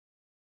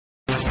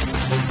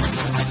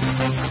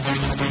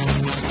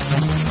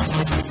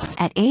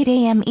at 8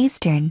 a.m.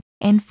 Eastern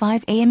and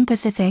 5 a.m.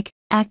 Pacific.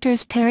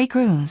 Actors Terry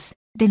Crews,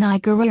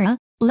 Danai Gurira,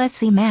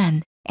 Leslie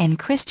Mann, and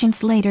Christian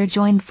Slater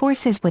joined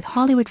forces with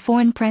Hollywood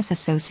Foreign Press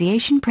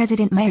Association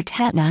President Meir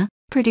Tatna,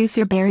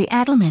 producer Barry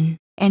Adelman,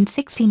 and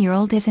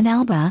 16-year-old Isan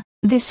Alba,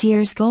 this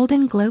year's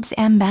Golden Globes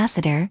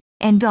ambassador,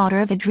 and daughter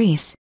of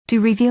Idris,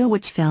 to reveal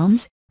which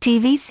films,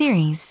 TV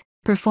series,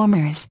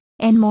 performers,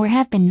 and more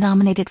have been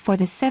nominated for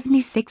the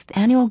 76th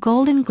Annual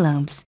Golden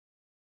Globes.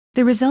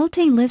 The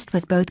resulting list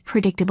was both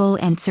predictable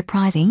and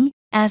surprising,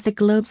 as the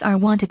Globes are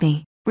wont to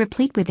be,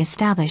 replete with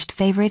established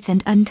favorites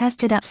and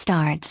untested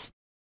upstarts.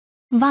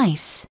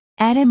 Vice,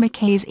 Adam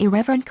McKay's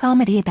irreverent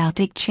comedy about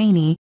Dick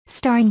Cheney,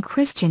 starring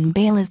Christian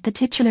Bale as the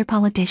titular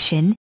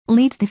politician,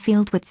 leads the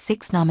field with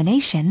 6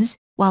 nominations,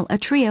 while a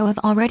trio of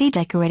already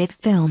decorated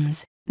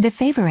films, The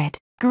Favorite,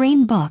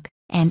 Green Book,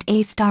 and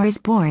A Star is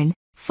Born,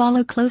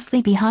 follow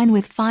closely behind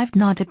with 5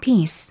 nods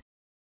apiece.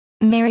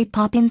 Mary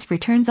Poppins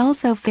Returns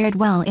also fared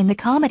well in the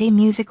comedy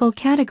musical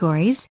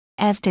categories,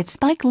 as did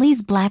Spike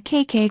Lee's Black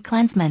KK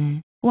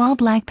Klansman, while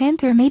Black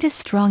Panther made a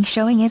strong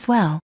showing as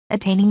well,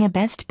 attaining a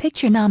Best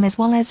Picture nom as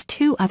well as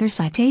 2 other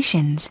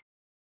citations.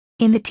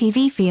 In the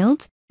TV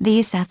field,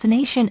 The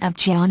Assassination of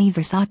Gianni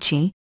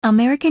Versace,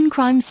 American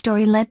Crime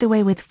Story led the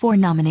way with 4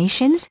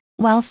 nominations,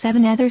 while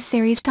 7 other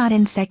series tied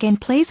in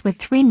second place with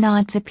 3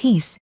 nods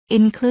apiece,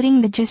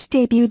 including the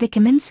just-debuted The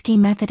Kominsky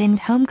Method and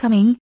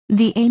Homecoming,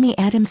 the Amy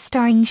Adams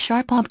starring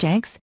Sharp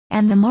Objects,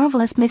 and The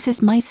Marvelous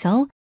Mrs.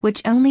 Maisel,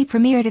 which only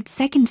premiered its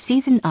 2nd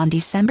season on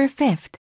December 5.